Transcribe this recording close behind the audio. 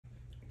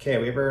Okay,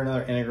 we have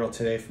another integral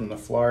today from the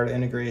Florida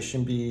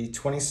Integration Bee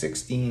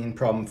 2016,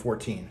 problem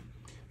 14.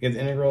 We have the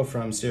integral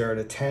from 0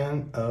 to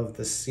 10 of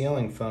the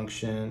ceiling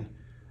function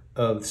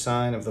of the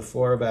sine of the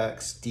floor of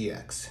x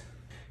dx.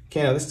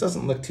 Okay, now this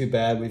doesn't look too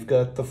bad. We've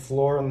got the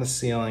floor and the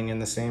ceiling in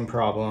the same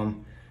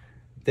problem.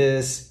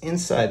 This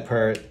inside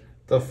part,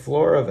 the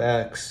floor of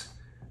x,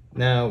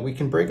 now we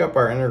can break up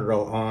our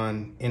integral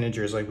on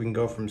integers, like we can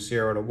go from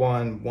 0 to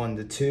 1, 1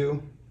 to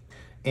 2.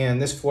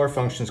 And this floor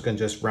function is going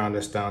to just round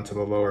us down to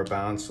the lower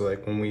bound. So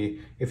like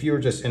if you were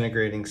just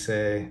integrating,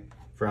 say,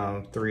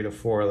 from 3 to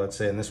 4, let's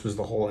say, and this was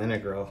the whole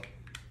integral,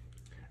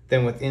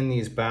 then within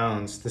these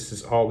bounds, this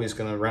is always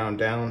going to round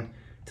down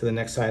to the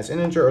next highest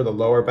integer or the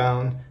lower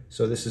bound.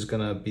 So this is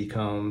going to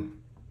become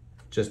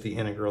just the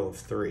integral of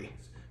 3.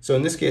 So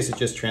in this case, it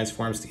just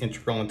transforms the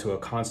integral into a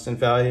constant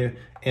value,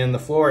 and the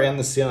floor and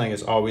the ceiling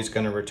is always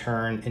going to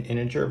return an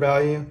integer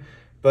value.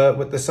 But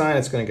with the sine,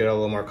 it's going to get a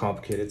little more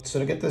complicated. So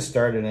to get this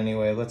started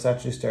anyway, let's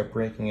actually start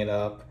breaking it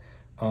up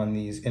on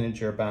these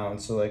integer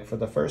bounds. So like for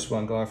the first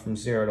one, going from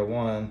 0 to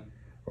 1,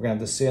 we're going to have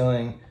the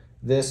ceiling.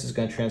 This is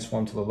going to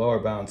transform to the lower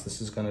bounds.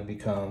 This is going to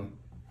become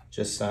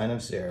just sine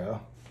of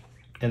 0.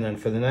 And then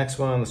for the next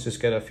one, let's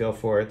just get a feel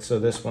for it. So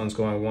this one's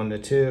going 1 to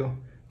 2.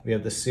 We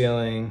have the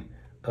ceiling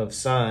of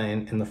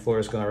sine, and the floor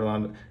is going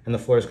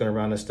to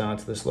round us down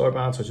to this lower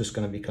bound. So it's just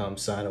going to become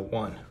sine of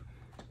 1.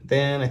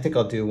 Then I think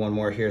I'll do one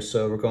more here.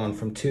 So we're going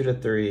from 2 to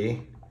 3.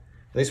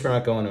 At least we're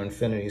not going to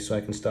infinity, so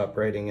I can stop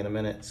writing in a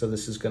minute. So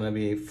this is going to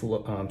be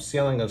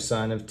ceiling of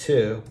sine of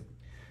 2.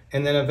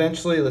 And then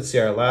eventually, let's see,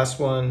 our last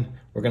one,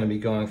 we're going to be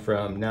going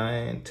from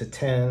 9 to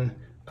 10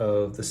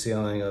 of the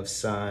ceiling of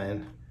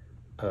sine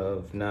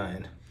of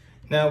 9.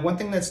 Now, one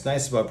thing that's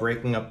nice about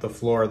breaking up the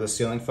floor of the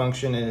ceiling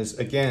function is,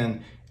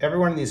 again, every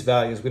one of these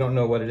values, we don't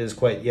know what it is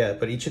quite yet,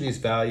 but each of these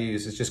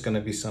values is just going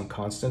to be some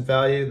constant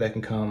value that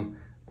can come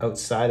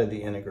outside of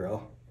the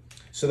integral.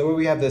 So the way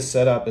we have this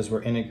set up is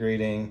we're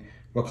integrating,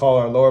 we'll call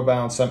our lower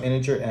bound some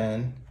integer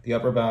n, the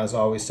upper bound is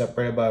always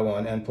separated by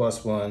 1, n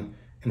plus 1,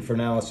 and for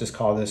now let's just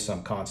call this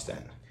some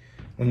constant.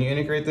 When you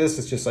integrate this,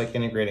 it's just like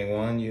integrating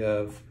 1, you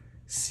have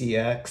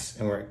cx,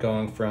 and we're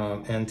going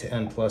from n to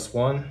n plus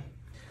 1,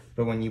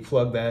 but when you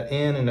plug that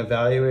in and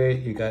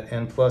evaluate, you got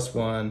n plus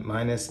 1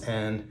 minus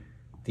n,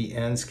 the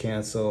n's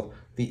cancel,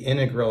 the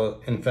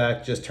integral in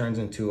fact just turns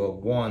into a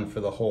 1 for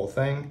the whole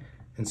thing,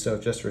 and so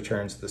it just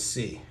returns the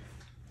c.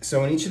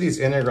 So in each of these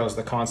integrals,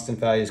 the constant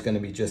value is going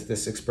to be just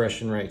this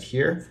expression right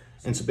here.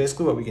 And so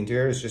basically what we can do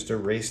here is just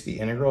erase the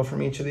integral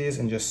from each of these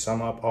and just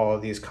sum up all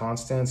of these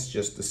constants,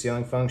 just the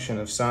ceiling function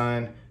of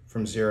sine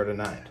from 0 to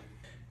 9.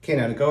 Okay,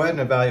 now to go ahead and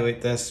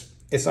evaluate this,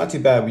 it's not too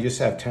bad. We just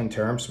have 10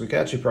 terms. So we could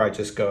actually probably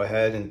just go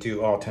ahead and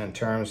do all 10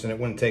 terms, and it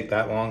wouldn't take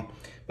that long.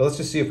 But let's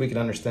just see if we can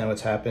understand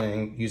what's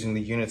happening using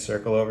the unit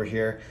circle over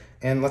here.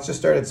 And let's just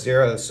start at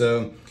 0.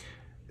 So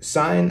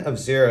sine of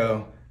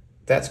 0,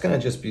 that's going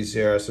to just be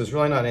 0, so there's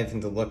really not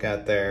anything to look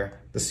at there.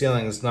 The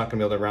ceiling is not going to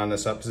be able to round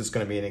this up because it's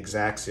going to be an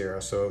exact 0,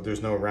 so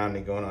there's no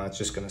rounding going on. It's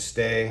just going to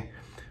stay.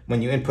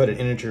 When you input an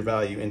integer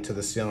value into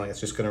the ceiling, it's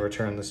just going to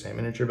return the same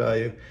integer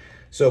value.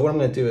 So what I'm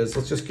going to do is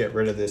let's just get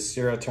rid of this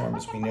 0 term,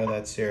 because we know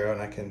that's 0,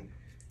 and I can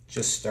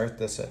just start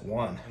this at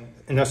 1.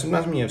 And now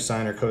sometimes when you have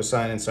sine or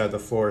cosine inside the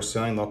floor or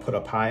ceiling, they'll put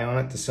a pi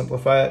on it to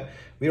simplify it.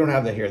 We don't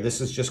have that here.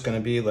 This is just going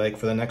to be like,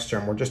 for the next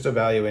term, we're just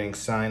evaluating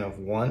sine of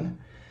 1.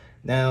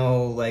 Now,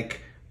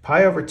 like,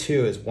 pi over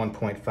 2 is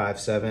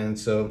 1.57,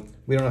 so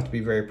we don't have to be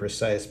very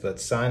precise, but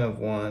sine of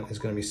 1 is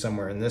going to be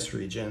somewhere in this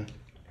region.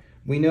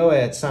 We know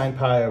at sine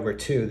pi over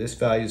 2, this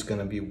value is going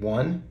to be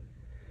 1.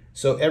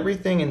 So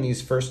everything in these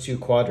first two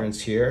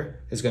quadrants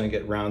here is going to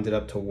get rounded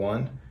up to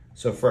 1.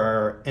 So for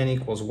our n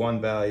equals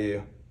 1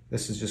 value,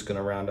 this is just going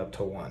to round up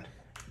to 1.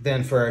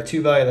 Then for our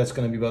 2 value, that's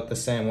going to be about the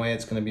same way.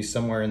 It's going to be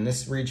somewhere in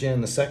this region.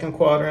 The second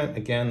quadrant,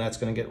 again, that's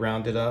going to get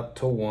rounded up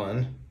to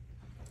 1.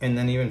 And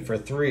then even for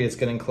 3, it's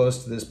getting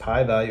close to this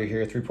pi value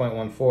here,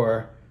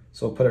 3.14.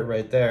 So we'll put it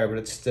right there, but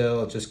it's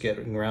still just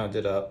getting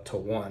rounded up to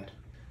 1.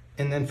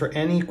 And then for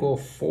n equal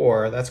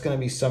 4, that's going to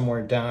be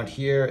somewhere down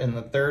here in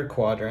the third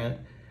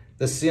quadrant.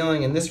 The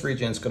ceiling in this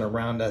region is going to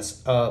round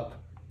us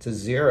up to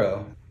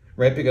 0,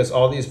 right? Because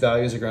all these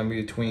values are going to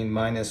be between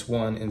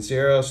 -1 and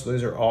 0. So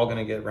those are all going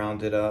to get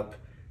rounded up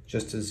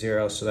just to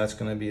 0. So that's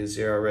going to be a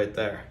 0 right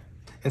there.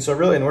 And so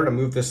really, in order to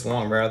move this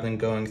along, rather than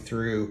going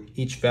through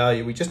each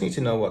value, we just need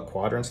to know what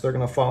quadrants they're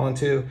going to fall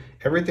into.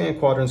 Everything in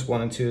quadrants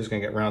 1 and 2 is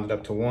going to get rounded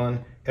up to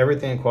 1.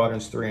 Everything in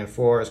quadrants 3 and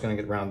 4 is going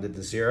to get rounded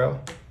to 0.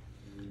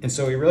 And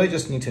so we really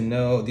just need to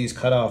know these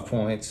cutoff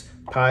points.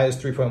 Pi is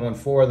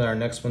 3.14, then our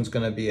next one's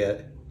going to be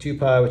at 2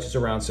 pi, which is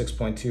around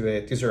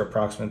 6.28. These are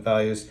approximate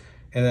values.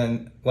 And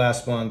then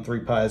last one,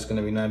 3 pi, is going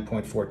to be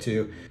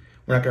 9.42.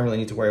 We're not going to really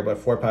need to worry about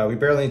 4 pi. We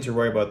barely need to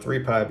worry about 3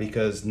 pi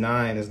because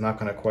 9 is not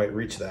going to quite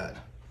reach that.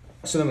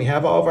 So then we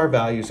have all of our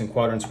values in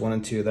quadrants 1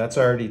 and 2. That's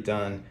already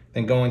done.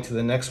 Then going to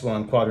the next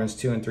one, quadrants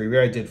 2 and 3, we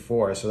already did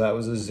 4, so that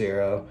was a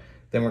 0.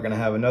 Then we're going to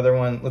have another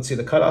one. Let's see,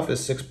 the cutoff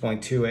is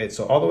 6.28,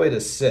 so all the way to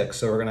 6.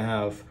 So we're going to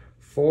have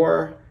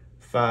 4,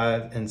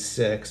 5, and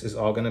 6 is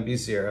all going to be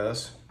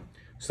zeros.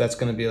 So that's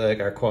going to be like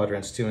our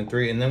quadrants 2 and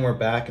 3. And then we're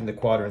back into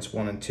quadrants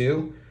 1 and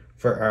 2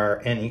 for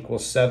our n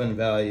equals 7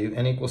 value.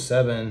 N equals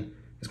 7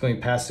 is going to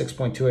be past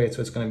 6.28,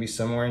 so it's going to be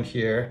somewhere in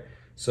here.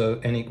 So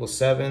n equals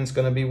 7 is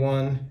going to be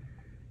 1.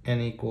 N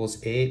equals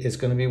 8 is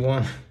going to be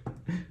 1.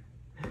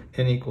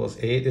 N equals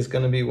 8 is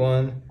going to be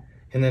 1.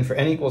 And then for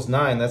n equals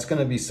 9, that's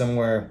going to be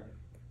somewhere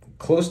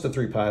close to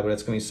 3 pi, but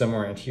it's going to be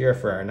somewhere in here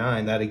for our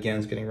 9. That again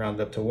is getting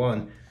rounded up to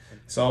 1.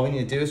 So all we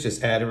need to do is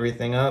just add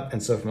everything up.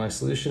 And so for my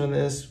solution of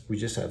this, we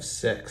just have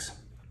 6.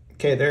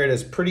 Okay, there it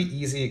is. Pretty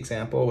easy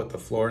example with the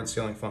floor and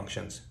ceiling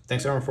functions.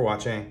 Thanks everyone for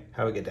watching.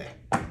 Have a good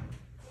day.